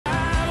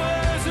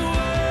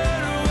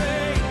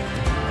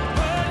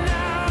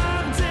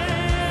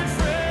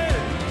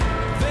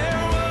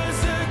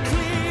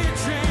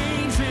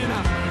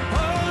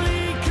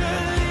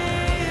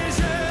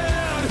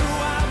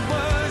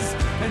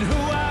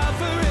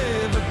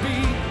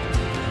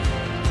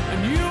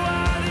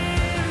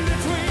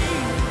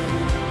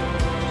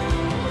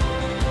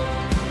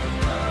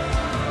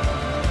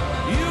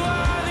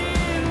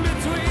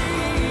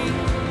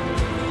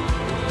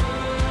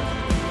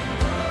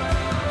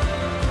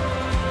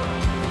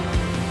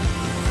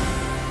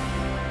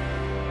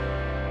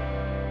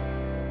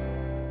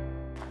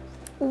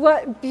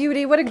What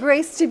beauty, what a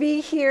grace to be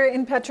here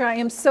in Petra. I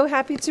am so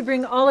happy to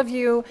bring all of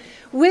you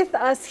with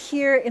us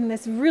here in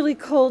this really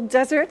cold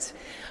desert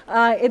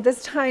at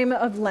this time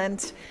of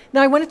Lent.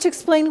 Now I wanted to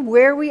explain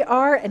where we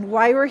are and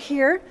why we're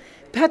here.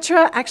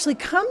 Petra actually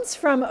comes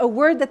from a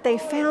word that they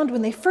found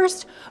when they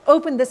first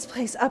opened this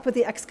place up with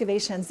the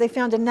excavations. They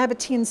found a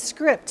Nabatean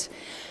script,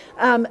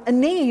 a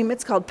name,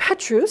 it's called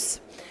Petrus.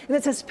 And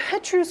it says,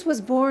 Petrus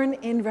was born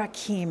in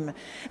Rakim.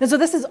 And so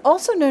this is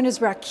also known as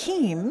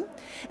Rakim.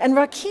 And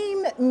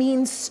Rakim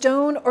means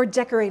stone or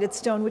decorated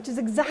stone, which is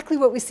exactly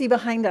what we see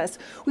behind us.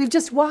 We've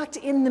just walked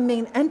in the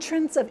main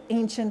entrance of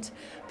ancient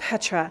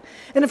Petra.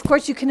 And of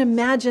course, you can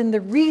imagine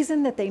the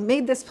reason that they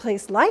made this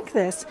place like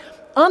this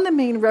on the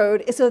main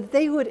road is so that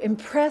they would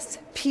impress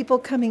people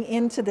coming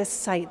into this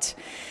site.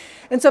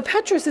 And so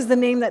Petrus is the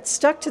name that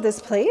stuck to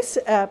this place.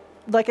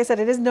 Like I said,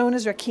 it is known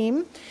as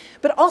Rakim.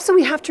 But also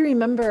we have to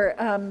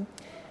remember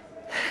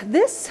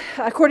this,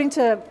 according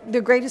to the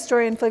great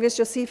historian Flavius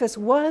Josephus,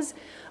 was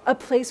a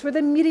place where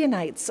the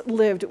Midianites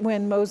lived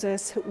when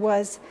Moses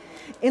was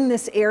in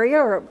this area,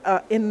 or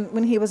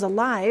when he was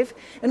alive.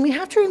 And we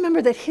have to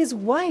remember that his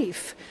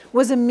wife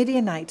was a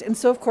Midianite, and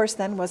so of course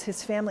then was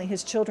his family,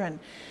 his children.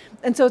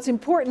 And so it's an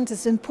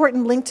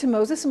important link to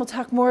Moses, and we'll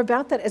talk more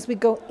about that as we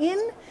go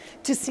in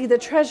to see the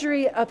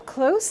treasury up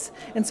close.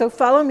 And so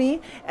follow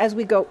me as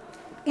we go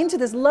into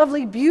this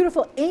lovely,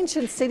 beautiful,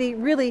 ancient city.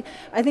 Really,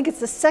 I think it's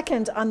the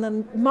second on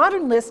the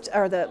modern list,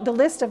 or the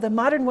list of the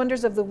modern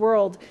wonders of the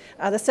world,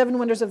 the 7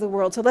 wonders of the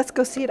world. So let's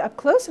go see it up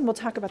close and we'll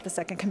talk about the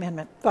second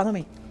commandment. Follow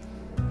me.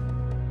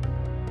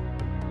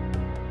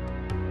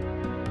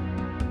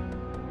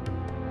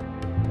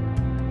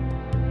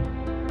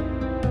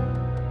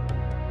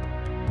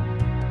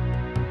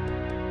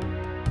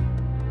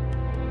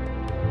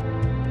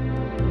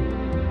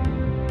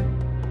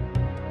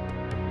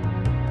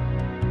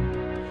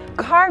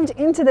 Carved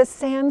into the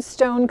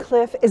sandstone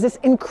cliff is this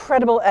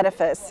incredible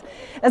edifice.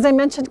 As I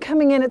mentioned,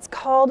 coming in, it's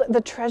called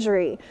the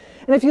Treasury.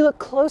 And if you look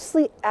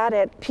closely at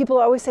it, people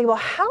always say, well,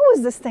 how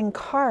is this thing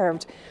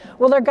carved?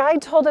 Well, our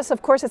guide told us,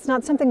 of course, it's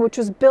not something which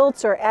was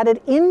built or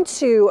added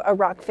into a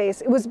rock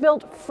face. It was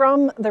built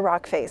from the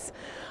rock face.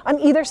 On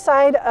either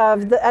side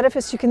of the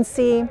edifice, you can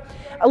see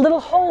a little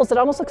holes that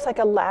almost looks like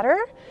a ladder.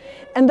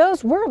 And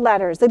those were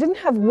ladders. They didn't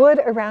have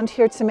wood around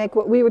here to make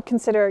what we would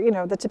consider, you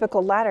know, the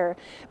typical ladder,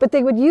 but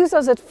they would use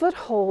those as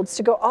footholds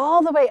to go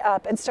all the way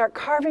up and start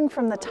carving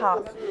from the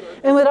top,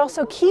 and would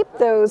also keep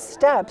those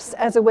steps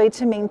as a way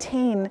to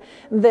maintain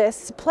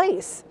this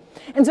place.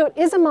 And so it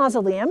is a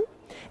mausoleum.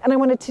 And I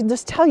wanted to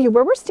just tell you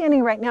where we're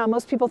standing right now.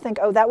 Most people think,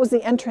 oh, that was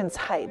the entrance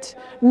height.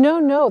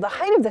 No, the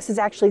height of this is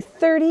actually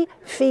 30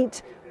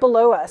 feet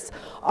below us.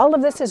 All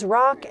of this is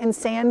rock and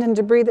sand and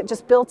debris that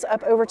just built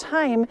up over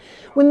time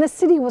when the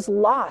city was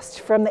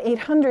lost from the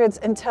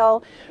 800s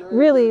until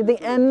really the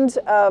end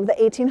of the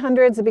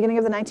 1800s, the beginning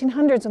of the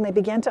 1900s, when they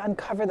began to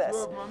uncover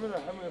this.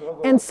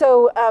 And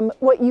so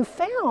what you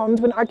found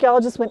when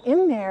archaeologists went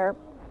in there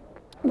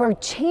were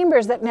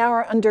chambers that now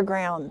are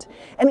underground.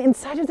 And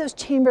inside of those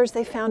chambers,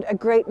 they found a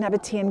great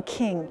Nabatean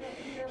king.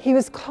 He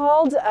was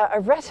called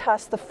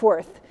Aretas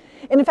IV.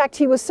 And in fact,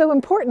 he was so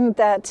important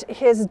that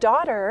his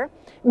daughter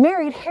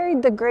married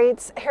Herod the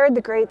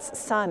Great's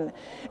son.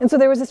 And so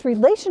there was this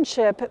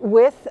relationship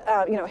with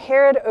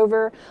Herod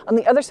over on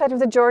the other side of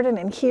the Jordan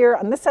and here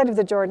on this side of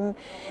the Jordan.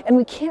 And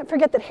we can't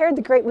forget that Herod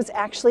the Great was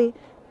actually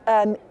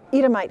an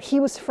Edomite. He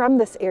was from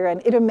this era,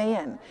 an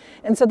Idumean.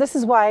 And so this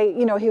is why,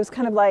 you know, he was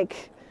kind of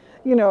like,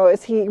 you know,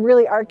 is he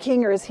really our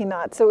king or is he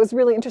not? So it was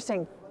really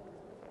interesting.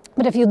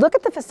 But if you look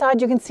at the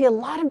facade, you can see a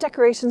lot of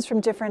decorations from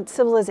different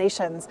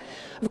civilizations.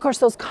 Of course,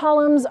 those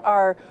columns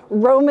are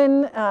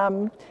Roman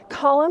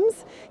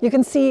columns. You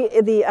can see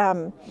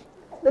the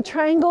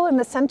triangle in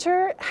the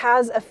center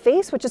has a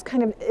face, which is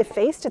kind of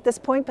effaced at this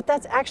point, but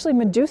that's actually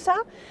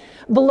Medusa.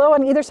 Below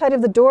on either side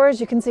of the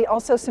doors, you can see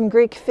also some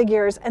Greek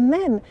figures. And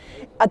then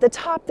at the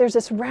top, there's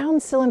this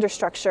round cylinder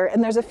structure,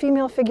 and there's a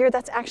female figure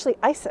that's actually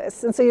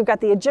Isis. And so you've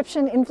got the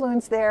Egyptian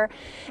influence there.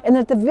 And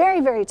at the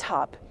very, very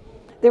top,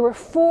 there were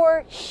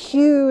 4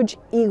 huge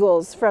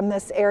eagles from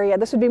this area.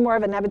 This would be more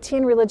of a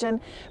Nabatean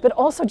religion, but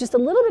also just a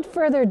little bit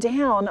further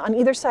down on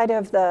either side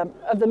of the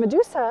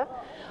Medusa,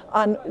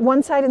 on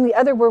one side and the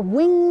other were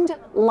winged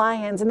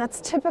lions, and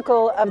that's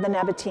typical of the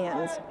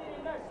Nabateans.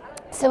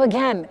 So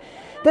again,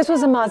 this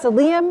was a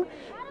mausoleum,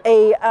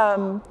 a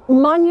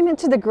monument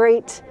to the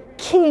great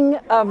king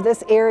of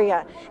this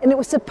area, and it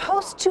was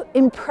supposed to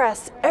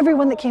impress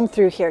everyone that came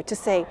through here to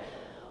say,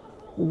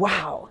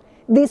 wow,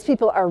 these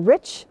people are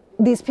rich,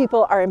 these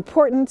people are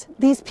important,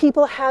 these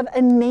people have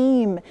a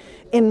name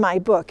in my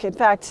book. In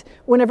fact,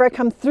 whenever I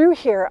come through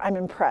here, I'm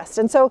impressed.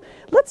 And so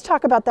let's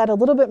talk about that a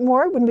little bit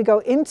more when we go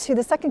into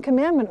the second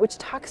commandment, which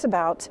talks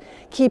about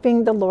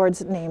keeping the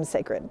Lord's name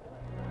sacred.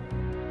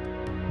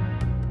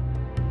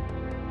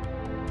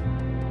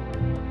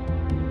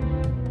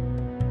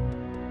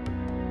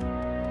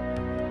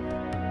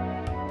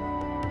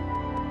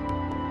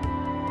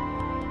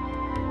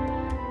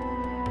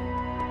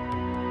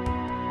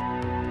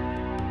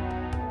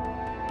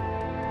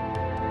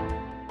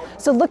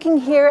 So looking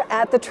here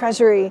at the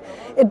treasury,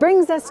 it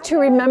brings us to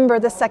remember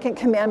the second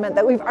commandment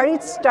that we've already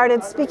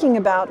started speaking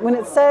about when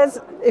it says,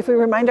 if we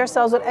remind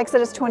ourselves what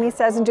Exodus 20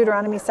 says and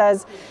Deuteronomy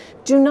says,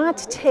 do not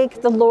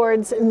take the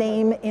Lord's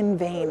name in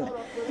vain.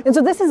 And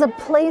so this is a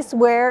place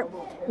where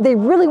they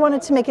really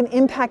wanted to make an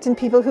impact in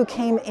people who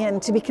came in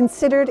to be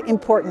considered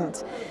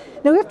important.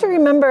 Now we have to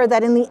remember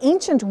that in the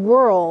ancient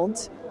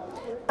world,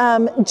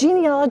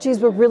 genealogies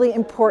were really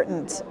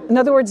important. In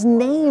other words,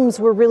 names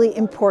were really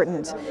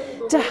important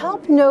to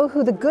help know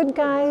who the good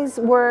guys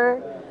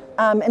were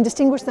and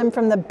distinguish them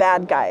from the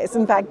bad guys.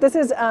 In fact, this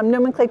is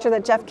nomenclature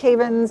that Jeff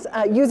Cavins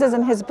uses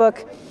in his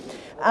book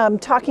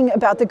talking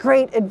about the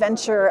great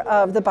adventure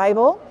of the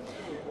Bible.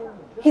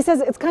 He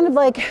says it's kind of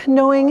like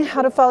knowing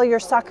how to follow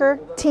your soccer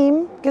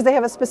team because they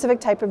have a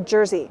specific type of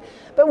jersey.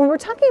 But when we're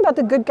talking about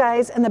the good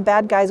guys and the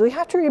bad guys, we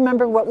have to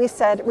remember what we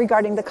said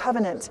regarding the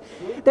covenant.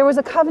 There was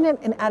a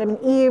covenant in Adam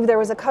and Eve. There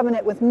was a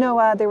covenant with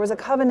Noah. There was a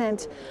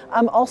covenant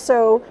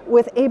also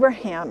with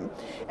Abraham.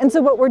 And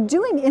so what we're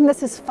doing in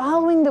this is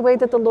following the way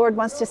that the Lord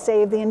wants to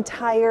save the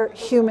entire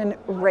human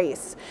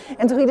race.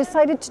 And so he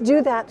decided to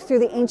do that through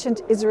the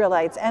ancient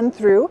Israelites and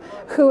through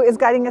who is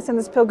guiding us in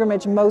this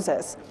pilgrimage,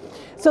 Moses.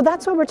 So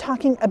that's why we're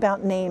talking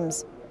about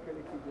names.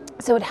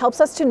 So it helps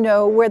us to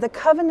know where the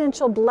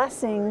covenantal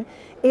blessing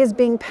is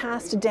being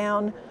passed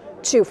down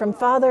to, from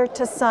father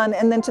to son,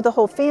 and then to the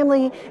whole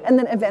family, and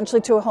then eventually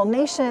to a whole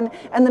nation,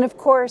 and then of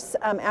course,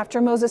 after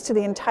Moses, to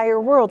the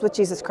entire world with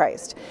Jesus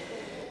Christ.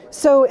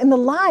 So in the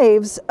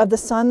lives of the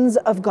sons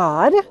of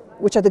God,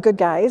 which are the good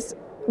guys,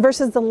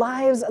 versus the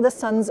lives of the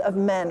sons of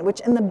men, which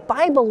in the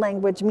Bible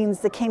language means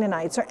the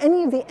Canaanites, or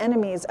any of the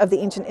enemies of the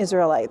ancient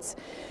Israelites.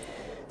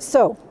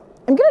 So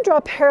I'm going to draw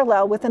a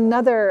parallel with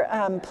another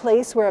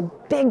place where a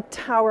big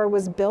tower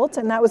was built,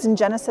 and that was in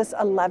Genesis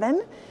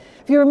 11.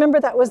 If you remember,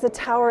 that was the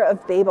Tower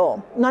of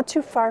Babel, not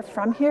too far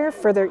from here,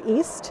 further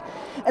east.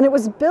 And it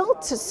was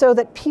built so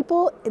that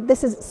people,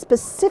 this is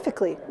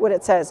specifically what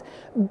it says,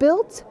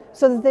 built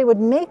so that they would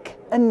make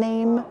a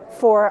name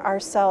for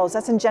ourselves.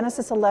 That's in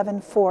Genesis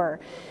 11:4.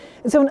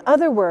 And so in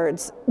other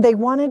words, they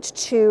wanted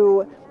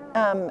to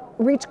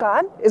reach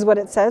God, is what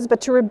it says, but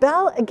to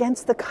rebel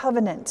against the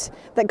covenant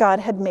that God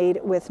had made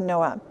with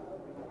Noah.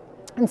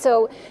 And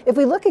so if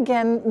we look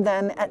again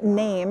then at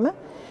name,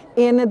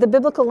 in the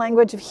biblical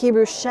language of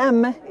Hebrew,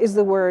 Shem is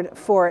the word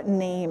for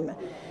name.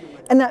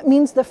 And that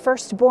means the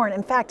firstborn.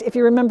 In fact, if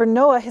you remember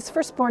Noah, his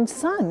firstborn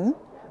son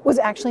was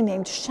actually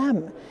named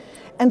Shem.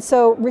 And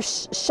so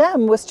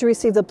Shem was to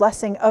receive the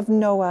blessing of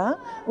Noah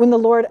when the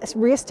Lord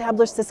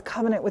reestablished this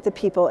covenant with the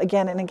people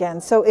again and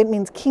again. So it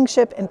means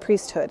kingship and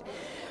priesthood.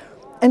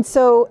 And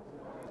so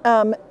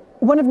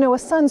one of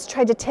Noah's sons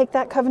tried to take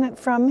that covenant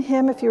from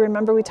him. If you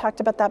remember, we talked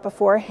about that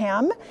before,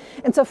 Ham.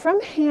 And so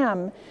from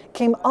Ham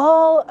came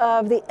all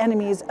of the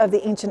enemies of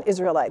the ancient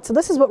Israelites. So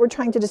this is what we're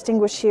trying to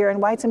distinguish here and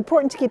why it's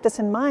important to keep this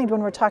in mind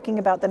when we're talking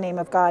about the name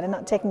of God and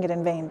not taking it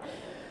in vain.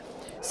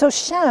 So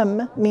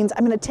Shem means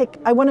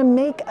I want to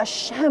make a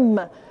Shem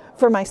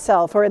for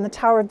myself, or in the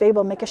Tower of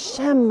Babel, make a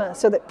Shem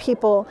so that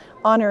people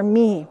honor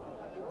me.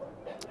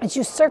 It's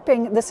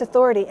usurping this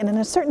authority and in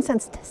a certain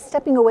sense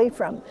stepping away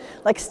from,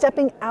 like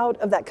stepping out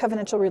of that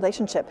covenantal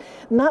relationship,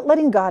 not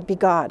letting God be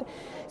God.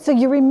 So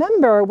you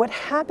remember what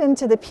happened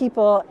to the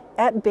people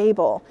at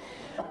Babel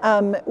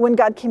when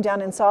God came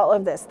down and saw all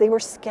of this. They were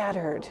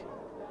scattered.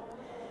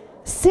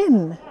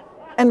 Sin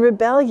and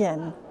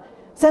rebellion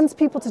sends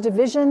people to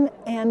division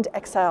and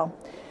exile.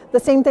 The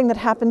same thing that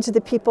happened to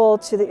the people,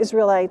 to the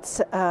Israelites,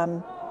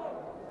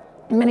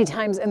 many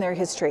times in their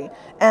history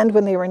and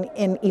when they were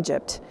in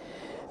Egypt.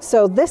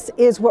 So this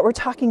is what we're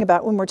talking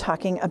about when we're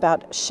talking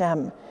about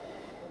Shem.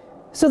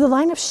 So the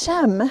line of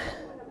Shem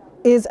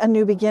is a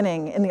new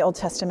beginning in the Old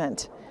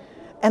Testament.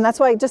 And that's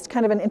why, just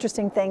kind of an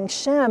interesting thing,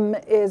 Shem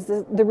is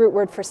the root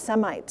word for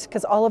Semite,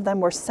 because all of them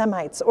were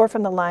Semites, or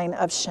from the line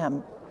of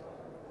Shem.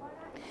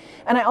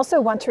 And I also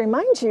want to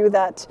remind you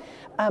that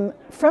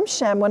from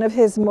Shem, one of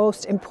his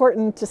most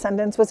important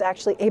descendants was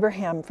actually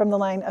Abraham, from the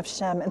line of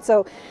Shem. And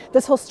so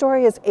this whole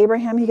story is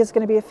Abraham, he is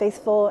going to be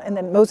faithful, and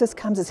then Moses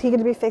comes, is he going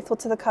to be faithful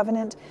to the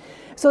covenant?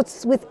 So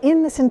it's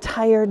within this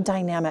entire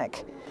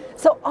dynamic.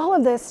 So all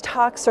of this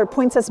talks or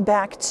points us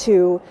back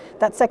to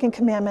that second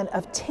commandment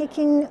of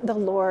taking the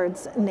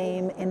Lord's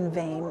name in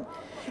vain.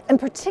 And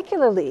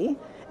particularly,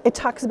 it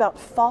talks about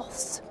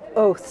false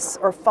oaths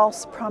or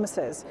false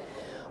promises.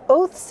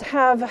 Oaths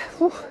have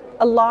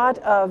a lot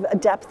of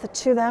depth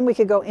to them. We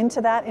could go into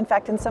that. In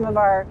fact, in some of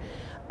our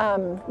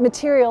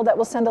material that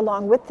we'll send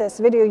along with this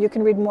video, you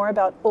can read more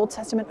about Old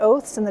Testament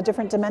oaths and the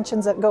different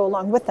dimensions that go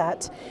along with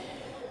that.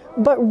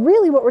 But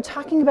really what we're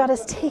talking about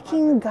is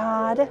taking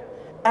God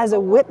as a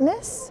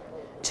witness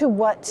to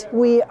what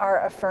we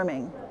are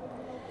affirming.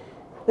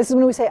 This is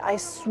when we say, I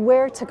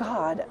swear to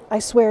God, I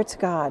swear to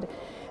God.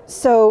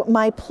 So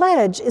my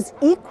pledge is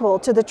equal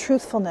to the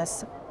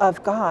truthfulness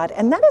of God.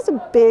 And that is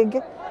a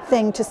big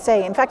thing to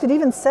say. In fact, it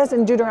even says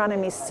in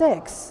Deuteronomy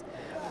 6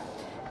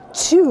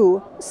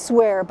 to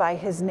swear by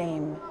his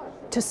name,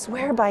 to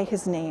swear by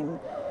his name.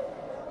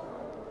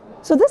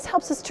 So this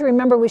helps us to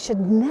remember we should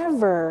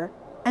never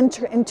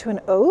enter into an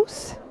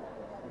oath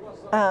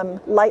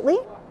lightly.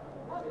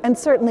 And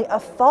certainly a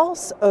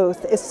false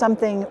oath is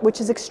something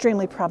which is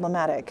extremely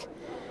problematic.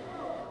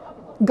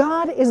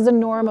 God is the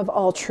norm of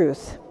all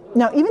truth.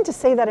 Now, even to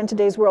say that in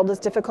today's world is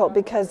difficult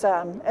because,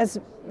 as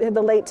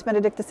the late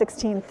Benedict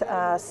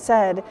XVI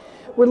said,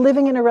 we're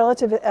living in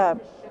a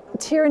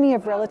tyranny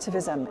of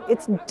relativism.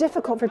 It's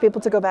difficult for people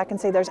to go back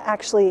and say there's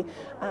actually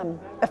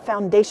a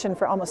foundation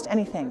for almost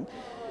anything.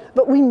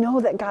 But we know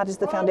that God is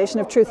the foundation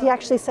of truth. He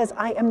actually says,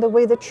 I am the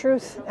way, the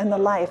truth, and the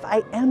life.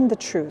 I am the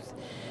truth.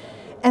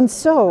 And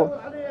so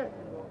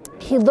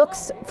he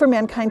looks for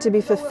mankind to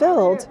be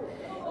fulfilled,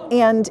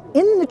 and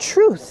in the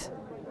truth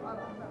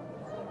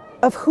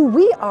of who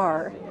we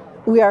are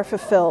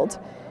fulfilled.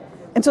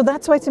 And so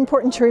that's why it's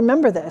important to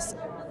remember this.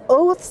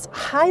 Oaths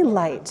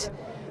highlight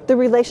the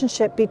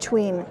relationship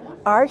between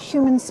our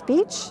human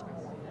speech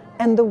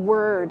and the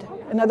Word.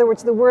 In other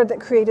words, the Word that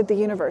created the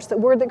universe, the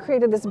Word that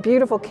created this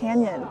beautiful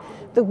canyon,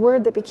 the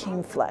Word that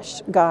became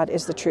flesh. God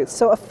is the truth.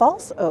 So a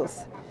false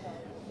oath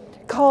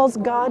calls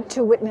God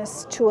to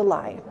witness to a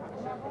lie.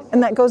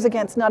 And that goes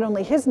against not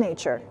only his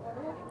nature,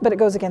 but it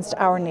goes against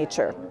our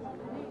nature.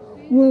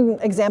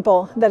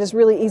 Example that is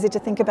really easy to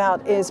think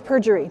about is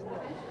perjury.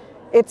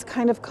 It's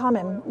kind of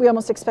common. We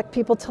almost expect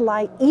people to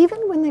lie even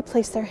when they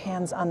place their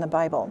hands on the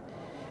Bible.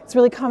 It's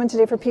really common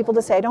today for people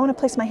to say, I don't want to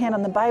place my hand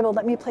on the Bible,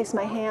 let me place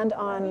my hand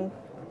on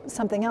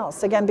something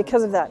else. Again,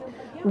 because of that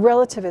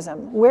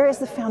relativism. Where is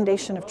the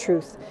foundation of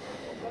truth?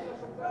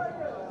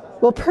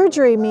 Well,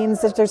 perjury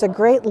means that there's a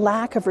great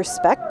lack of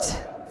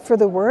respect for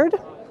the Word,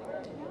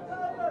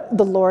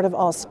 the Lord of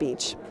all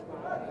speech.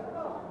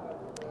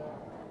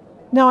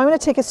 Now I'm going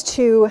to take us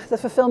to the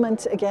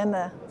fulfillment, again,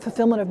 the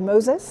fulfillment of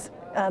Moses,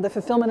 the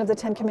fulfillment of the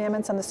 10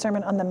 Commandments on the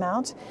Sermon on the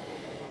Mount.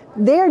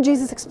 There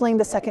Jesus explained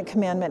the second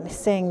commandment,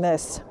 saying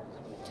this,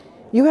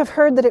 you have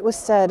heard that it was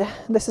said,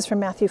 this is from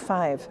Matthew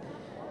 5,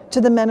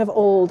 to the men of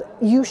old,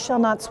 you shall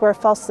not swear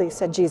falsely,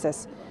 said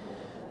Jesus,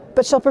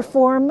 but shall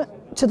perform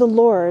to the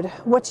Lord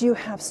what you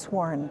have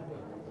sworn.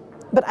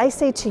 But I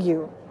say to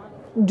you,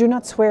 do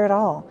not swear at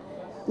all.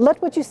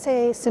 Let what you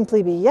say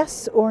simply be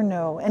yes or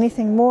no.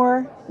 Anything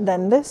more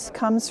than this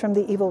comes from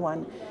the evil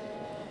one.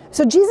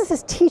 So Jesus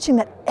is teaching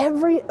that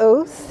every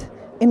oath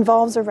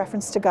involves a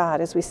reference to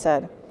God, as we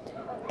said.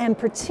 And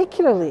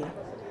particularly,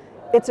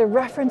 it's a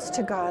reference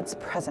to God's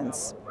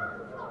presence.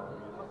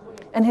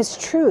 And his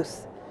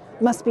truth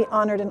must be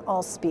honored in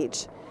all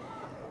speech.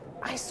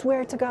 I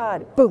swear to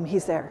God, boom,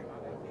 he's there.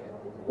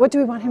 What do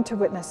we want him to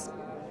witness?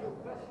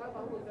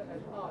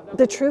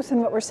 The truth in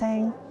what we're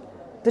saying?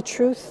 The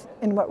truth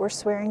in what we're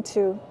swearing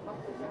to,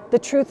 the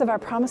truth of our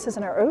promises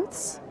and our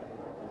oaths?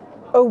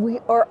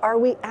 Or are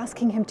we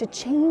asking him to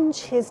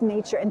change his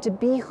nature and to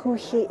be who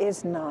he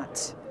is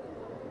not?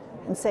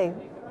 And say,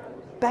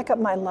 back up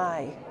my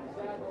lie,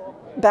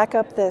 back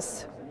up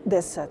this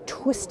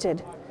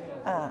twisted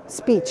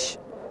speech.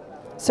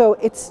 So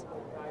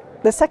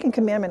the second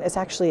commandment is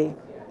actually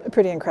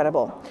pretty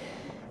incredible.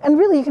 And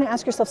really you can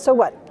ask yourself, so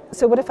what?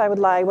 So what if I would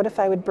lie? What if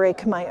I would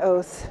break my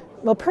oath?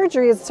 Well,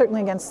 perjury is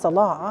certainly against the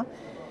law.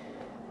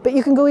 But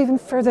you can go even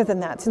further than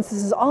that, since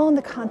this is all in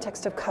the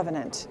context of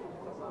covenant.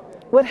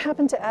 What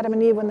happened to Adam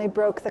and Eve when they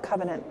broke the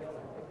covenant?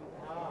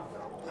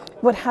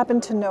 What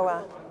happened to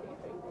Noah?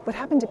 What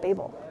happened to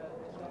Babel?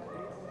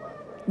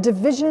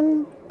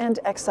 Division and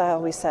exile,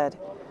 we said.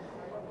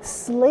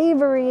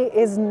 Slavery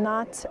is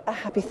not a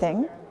happy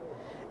thing,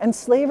 and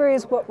slavery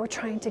is what we're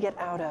trying to get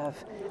out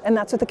of. And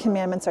that's what the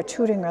commandments are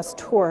tutoring us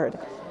toward.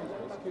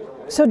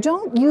 So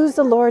don't use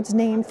the Lord's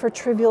name for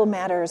trivial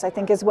matters, I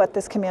think is what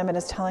this commandment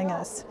is telling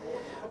us.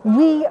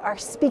 We are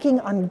speaking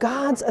on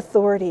God's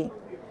authority.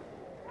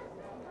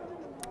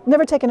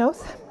 Never take an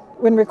oath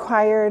when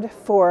required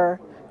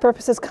for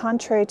purposes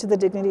contrary to the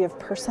dignity of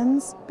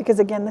persons, because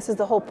again, this is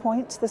the whole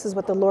point. This is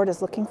what the Lord is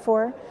looking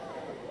for.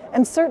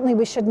 And certainly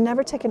we should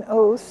never take an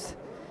oath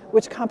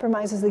which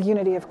compromises the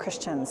unity of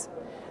Christians.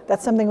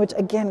 That's something which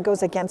again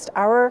goes against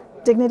our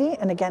dignity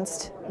and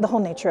against the whole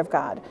nature of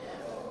God.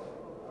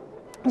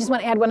 I just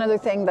want to add one other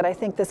thing that I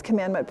think this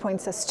commandment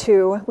points us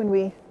to when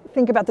we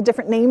think about the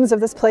different names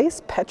of this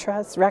place, Petra,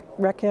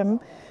 Rechem,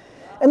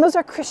 and those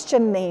are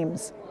Christian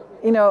names.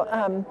 You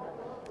know,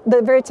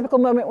 the very typical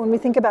moment when we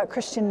think about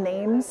Christian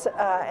names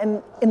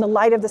and in the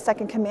light of the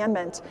second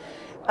commandment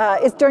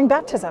is during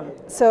baptism.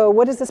 So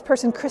what is this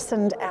person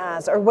christened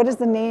as? Or what is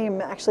the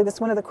name? Actually,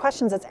 that's one of the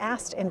questions that's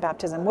asked in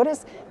baptism. What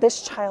is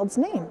this child's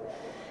name?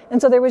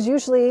 And so there was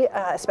usually,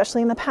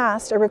 especially in the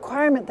past, a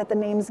requirement that the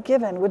names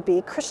given would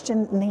be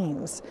Christian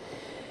names.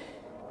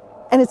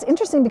 And it's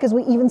interesting because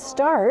we even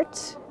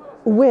start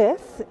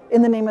with,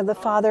 in the name of the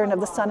Father and of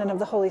the Son and of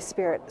the Holy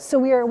Spirit. So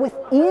we are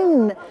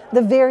within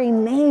the very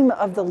name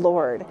of the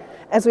Lord.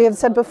 As we have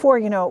said before,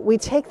 you know, we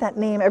take that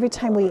name every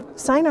time we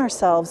sign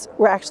ourselves,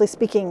 we're actually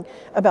speaking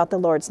about the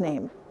Lord's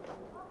name.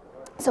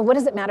 So what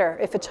does it matter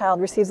if a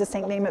child receives a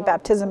saint name at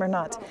baptism or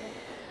not?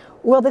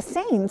 Well, the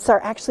saints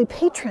are actually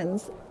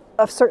patrons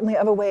of certainly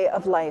of a way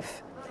of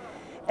life.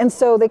 And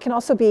so they can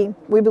also be,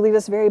 we believe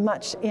this very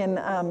much in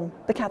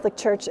the Catholic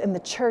Church, in the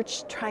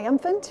Church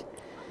triumphant.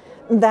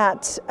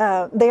 that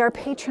they are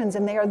patrons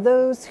and they are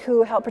those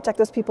who help protect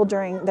those people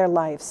during their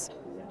lives.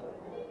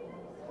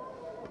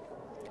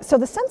 So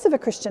the sense of a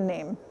Christian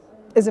name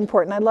is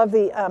important. I love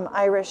the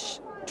Irish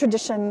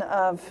tradition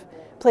of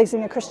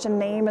placing a Christian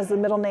name as the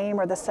middle name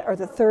or the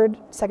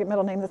second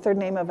middle name, the third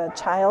name of a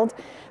child,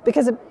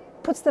 because it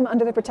puts them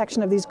under the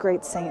protection of these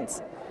great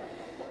saints.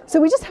 So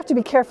we just have to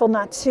be careful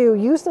not to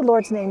use the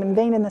Lord's name in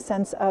vain in the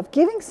sense of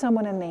giving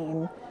someone a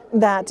name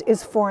that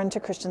is foreign to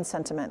Christian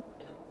sentiment.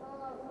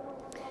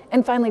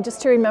 And finally,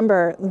 just to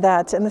remember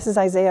that, and this is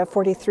Isaiah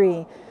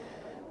 43,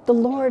 the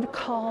Lord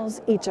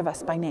calls each of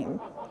us by name.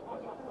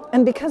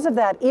 And because of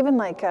that, even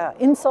like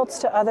insults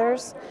to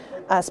others,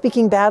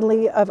 speaking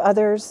badly of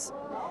others,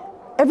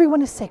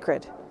 everyone is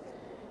sacred.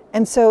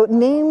 And so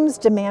names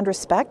demand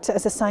respect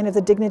as a sign of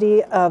the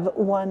dignity of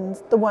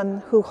the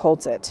one who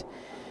holds it.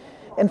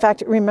 In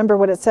fact, remember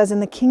what it says in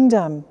the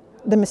kingdom,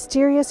 the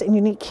mysterious and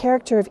unique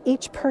character of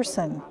each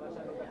person,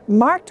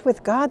 marked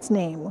with God's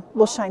name,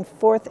 will shine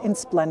forth in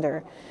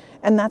splendor.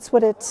 And that's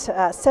what it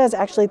says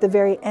actually at the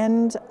very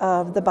end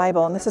of the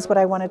Bible. And this is what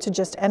I wanted to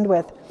just end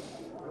with.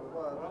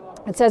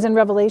 It says in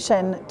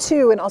Revelation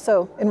 2 and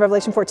also in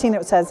Revelation 14,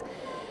 it says,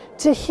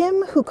 "To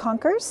him who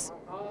conquers,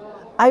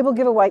 I will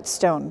give a white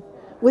stone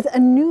with a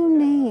new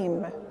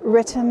name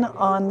written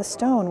on the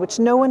stone, which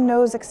no one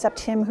knows except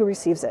him who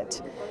receives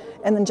it."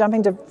 And then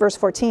jumping to verse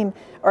 14,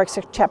 or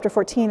chapter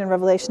 14 in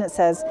Revelation, it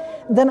says,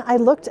 "Then I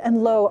looked,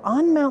 and lo,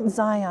 on Mount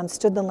Zion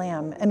stood the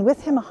Lamb, and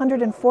with him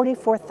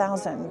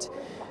 144,000,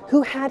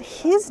 who had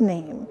his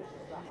name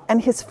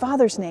and his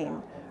Father's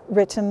name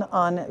written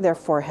on their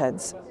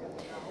foreheads."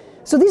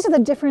 So these are the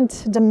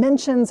different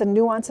dimensions and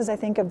nuances, I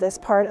think, of this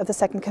part of the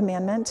second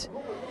commandment.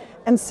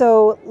 And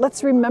so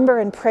let's remember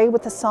and pray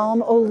with the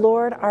psalm, "O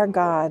Lord our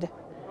God,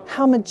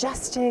 how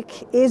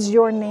majestic is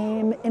your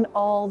name in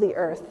all the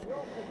earth."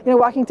 You know,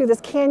 walking through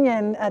this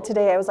canyon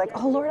today, I was like,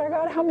 "Oh Lord our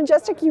God, how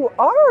majestic you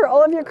are,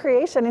 all of your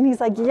creation." And he's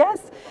like,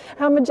 "Yes,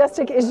 how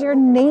majestic is your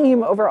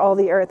name over all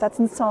the earth." That's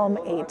in Psalm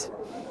 8.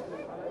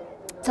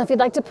 So if you'd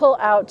like to pull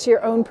out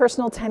your own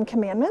personal 10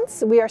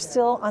 commandments, we are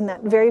still on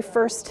that very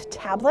first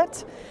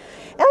tablet.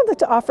 And I'd like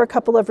to offer a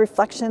couple of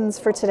reflections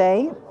for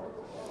today,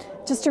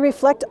 just to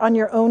reflect on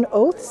your own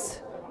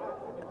oaths.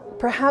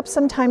 Perhaps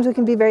sometimes we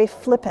can be very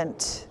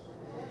flippant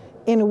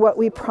in what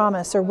we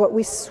promise or what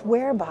we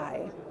swear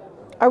by.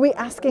 Are we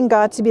asking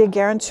God to be a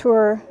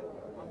guarantor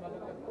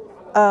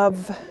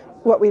of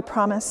what we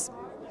promise?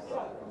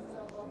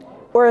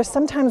 Or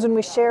sometimes when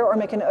we share or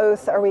make an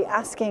oath, are we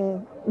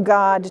asking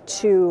God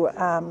to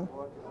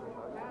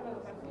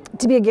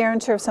be a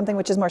guarantor of something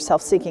which is more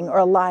self-seeking or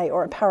a lie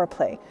or a power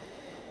play?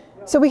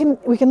 So we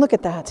can look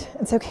at that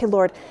and say, "Okay,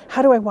 Lord,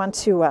 how do I want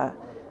to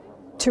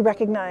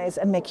recognize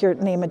and make your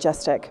name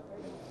majestic?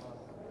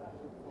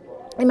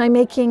 Am I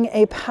making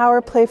a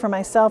power play for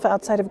myself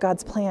outside of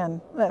God's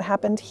plan? That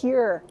happened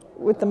here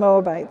with the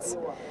Moabites."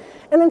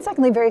 And then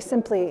secondly, very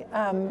simply,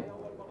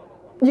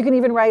 you can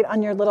even write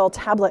on your little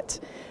tablet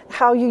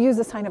how you use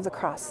the sign of the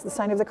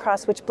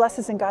cross which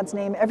blesses in God's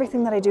name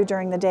everything that I do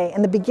during the day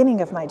and the beginning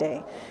of my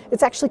day.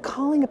 It's actually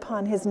calling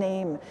upon his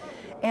name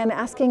and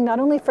asking not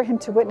only for him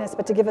to witness,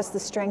 but to give us the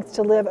strength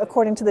to live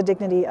according to the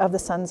dignity of the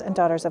sons and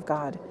daughters of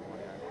God.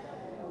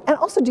 And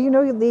also, do you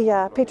know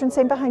the patron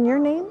saint behind your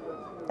name?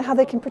 How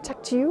they can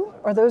protect you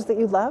or those that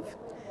you love?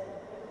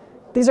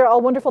 These are all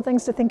wonderful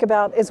things to think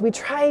about as we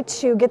try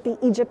to get the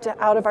Egypt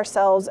out of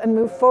ourselves and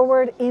move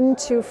forward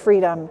into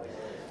freedom.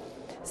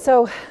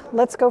 So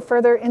let's go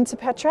further into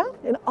Petra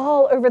and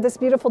all over this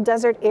beautiful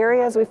desert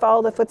area as we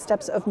follow the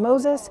footsteps of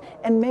Moses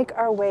and make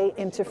our way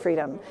into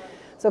freedom.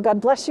 So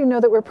God bless you. Know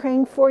that we're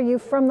praying for you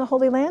from the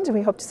Holy Land, and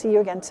we hope to see you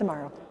again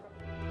tomorrow.